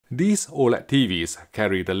These OLED TVs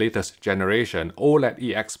carry the latest generation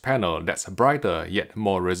OLED.EX panel that's brighter yet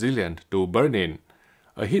more resilient to burn-in,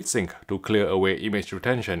 a heatsink to clear away image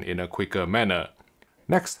retention in a quicker manner,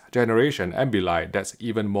 next generation Ambilight that's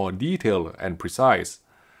even more detailed and precise,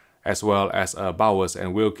 as well as a Bowers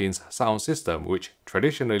Wilkins sound system which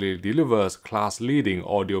traditionally delivers class-leading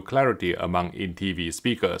audio clarity among in-TV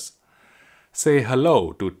speakers. Say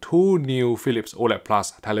hello to two new Philips OLED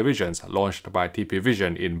Plus televisions launched by TP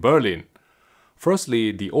Vision in Berlin.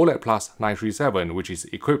 Firstly, the OLED Plus 937, which is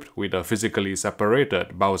equipped with a physically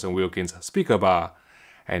separated Bowers Wilkins speaker bar,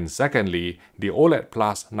 and secondly, the OLED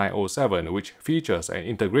Plus 907, which features an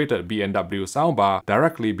integrated B&W soundbar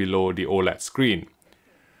directly below the OLED screen.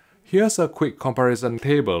 Here's a quick comparison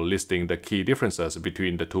table listing the key differences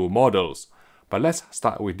between the two models, but let's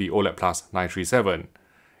start with the OLED Plus 937.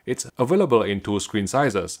 It's available in two screen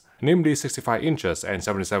sizes, namely 65 inches and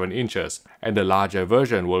 77 inches, and the larger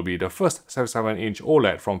version will be the first 77-inch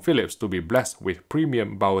OLED from Philips to be blessed with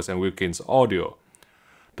premium Bowers Wilkins audio.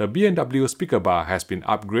 The B&W speaker bar has been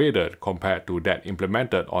upgraded compared to that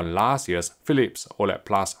implemented on last year's Philips OLED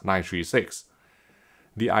Plus 936.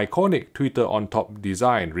 The iconic tweeter on top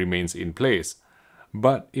design remains in place,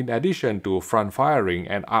 but in addition to front-firing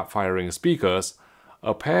and up-firing speakers,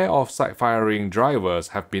 a pair of side-firing drivers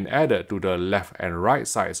have been added to the left and right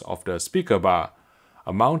sides of the speaker bar,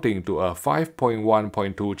 amounting to a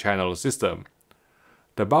 5.1.2 channel system.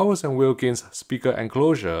 The Bowers Wilkins speaker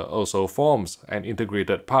enclosure also forms an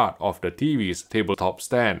integrated part of the TV's tabletop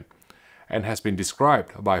stand, and has been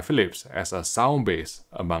described by Philips as a sound base,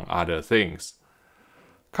 among other things.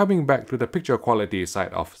 Coming back to the picture quality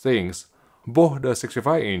side of things, both the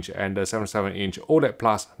 65-inch and the 77-inch OLED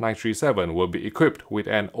Plus 937 will be equipped with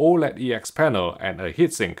an OLED.EX panel and a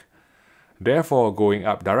heatsink, therefore going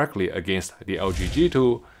up directly against the LG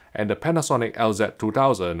G2 and the Panasonic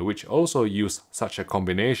LZ2000, which also use such a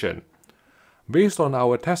combination. Based on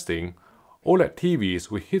our testing, OLED TVs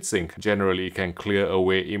with heatsink generally can clear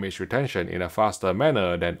away image retention in a faster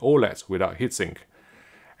manner than OLEDs without heatsink,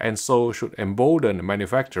 and so should embolden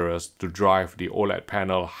manufacturers to drive the OLED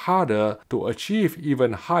panel harder to achieve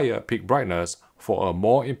even higher peak brightness for a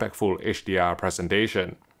more impactful HDR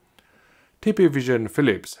presentation. TP Vision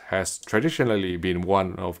Philips has traditionally been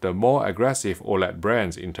one of the more aggressive OLED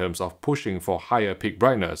brands in terms of pushing for higher peak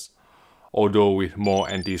brightness, although with more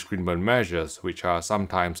anti-screen burn measures which are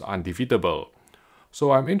sometimes undefeatable.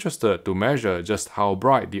 So I'm interested to measure just how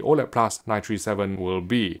bright the OLED Plus 937 will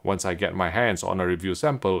be once I get my hands on a review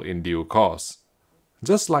sample in due course.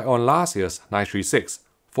 Just like on last year's 936,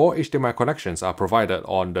 4 HDMI connections are provided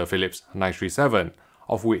on the Philips 937,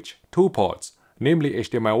 of which 2 ports, namely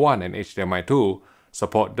HDMI 1 and HDMI 2,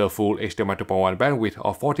 support the full HDMI 2.1 bandwidth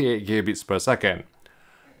of 48 gigabits per second.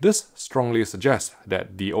 This strongly suggests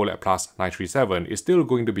that the OLED Plus 937 is still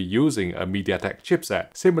going to be using a MediaTek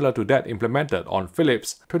chipset similar to that implemented on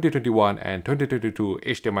Philips 2021 and 2022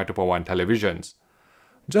 HDMI 2.1 televisions.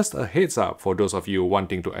 Just a heads up for those of you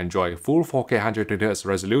wanting to enjoy full 4K 120Hz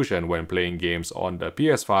resolution when playing games on the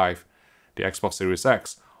PS5, the Xbox Series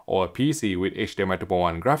X, or a PC with HDMI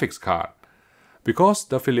 2.1 graphics card. Because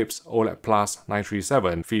the Philips OLED Plus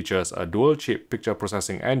 937 features a dual-chip picture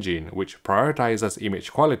processing engine which prioritizes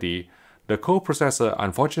image quality, the coprocessor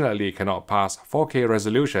unfortunately cannot pass 4K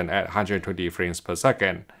resolution at 120 frames per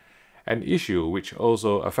second, an issue which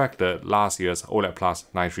also affected last year's OLED Plus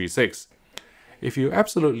 936. If you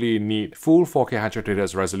absolutely need full 4K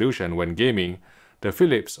 120Hz resolution when gaming, the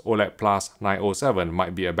Philips OLED Plus 907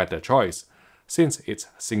 might be a better choice, since its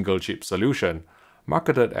single-chip solution,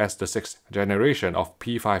 marketed as the 6th generation of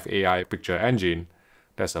P5 AI picture engine,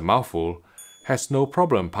 that's a mouthful, has no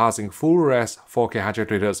problem passing full-res 4K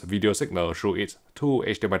 120Hz video signal through its 2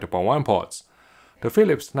 HDMI 2.1 ports. The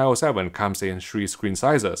Philips 907 comes in 3 screen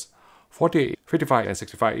sizes, 48, 55 and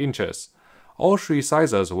 65 inches. All 3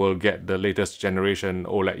 sizes will get the latest generation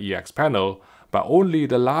OLED.EX panel, but only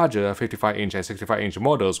the larger 55-inch and 65-inch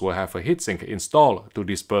models will have a heatsink installed to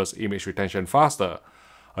disperse image retention faster,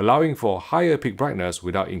 allowing for higher peak brightness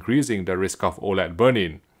without increasing the risk of OLED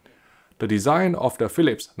burn-in. The design of the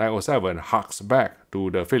Philips 907 harks back to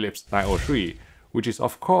the Philips 903, which is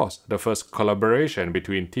of course the first collaboration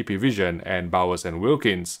between TP Vision and Bowers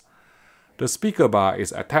Wilkins. The speaker bar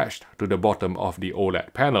is attached to the bottom of the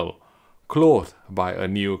OLED panel, clothed by a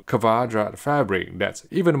new quadrat fabric that's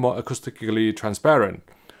even more acoustically transparent.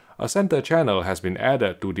 A center channel has been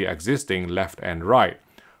added to the existing left and right,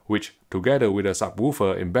 which, together with a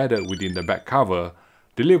subwoofer embedded within the back cover,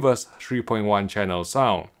 delivers 3.1 channel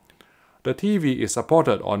sound. The TV is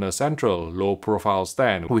supported on a central, low-profile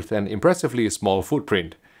stand with an impressively small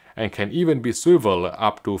footprint, and can even be swiveled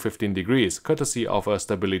up to 15 degrees courtesy of a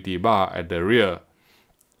stability bar at the rear.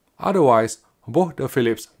 Otherwise, both the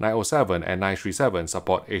Philips 907 and 937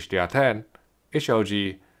 support HDR10,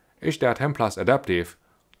 HLG, HDR10 Plus Adaptive,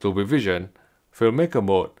 Dolby Vision, Filmmaker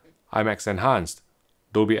Mode, IMAX Enhanced,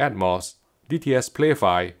 Dolby Atmos, DTS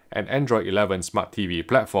Play-Fi, and Android 11 Smart TV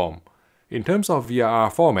platform. In terms of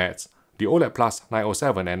VRR formats, the OLED Plus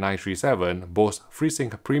 907 and 937 boast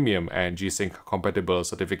FreeSync Premium and G-Sync compatible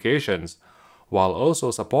certifications, while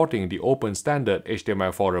also supporting the open standard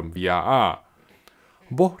HDMI Forum VRR.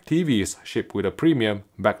 Both TVs ship with a premium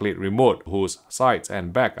backlit remote whose sides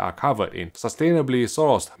and back are covered in sustainably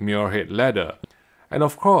sourced Muirhead leather. And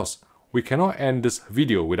of course, we cannot end this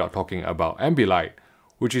video without talking about Ambilight,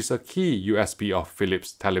 which is a key USP of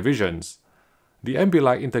Philips televisions. The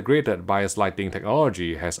Ambilight integrated bias lighting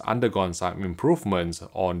technology has undergone some improvements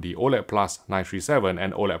on the OLED Plus 937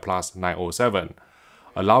 and OLED Plus 907,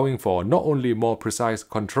 allowing for not only more precise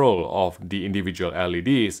control of the individual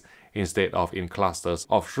LEDs instead of in clusters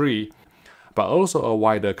of 3, but also a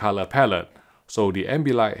wider color palette, so the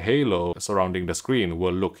Ambilight halo surrounding the screen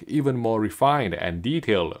will look even more refined and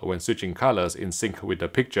detailed when switching colors in sync with the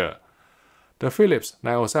picture. The Philips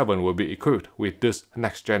 907 will be equipped with this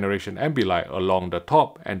next-generation Ambilight along the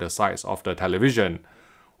top and the sides of the television,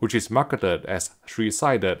 which is marketed as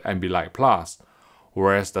 3-sided Ambilight Plus,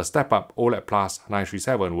 whereas the step-up OLED Plus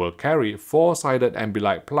 937 will carry 4-sided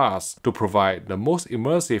Ambilight Plus to provide the most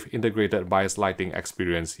immersive integrated bias lighting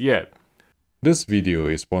experience yet. This video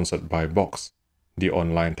is sponsored by Box, the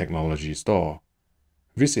online technology store.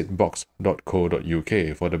 Visit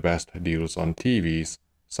box.co.uk for the best deals on TVs,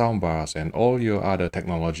 soundbars, and all your other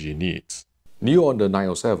technology needs. New on the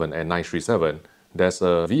 907 and 937, there's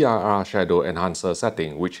a VRR shadow enhancer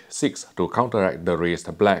setting which seeks to counteract the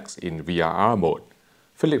raised blacks in VRR mode.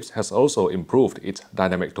 Philips has also improved its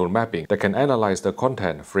dynamic tone mapping that can analyze the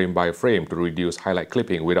content frame by frame to reduce highlight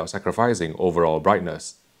clipping without sacrificing overall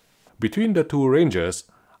brightness. Between the two ranges,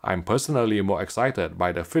 I'm personally more excited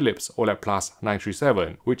by the Philips OLED Plus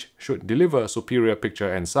 937, which should deliver superior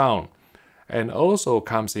picture and sound, and also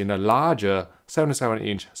comes in a larger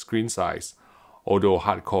 77-inch screen size, although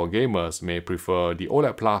hardcore gamers may prefer the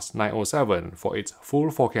OLED Plus 907 for its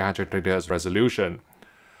full 4K 120Hz resolution.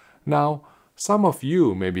 Now, some of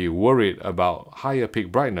you may be worried about higher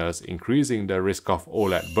peak brightness increasing the risk of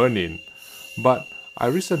OLED burn-in, but I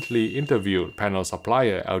recently interviewed panel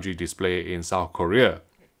supplier LG Display in South Korea,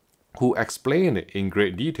 who explained in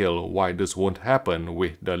great detail why this won't happen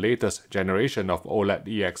with the latest generation of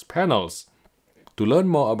OLED.EX panels. To learn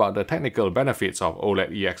more about the technical benefits of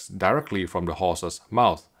OLED.EX directly from the horse's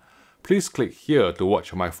mouth, please click here to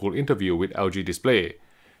watch my full interview with LG Display.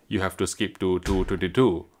 You have to skip to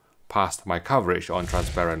 222, past my coverage on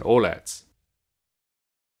transparent OLEDs.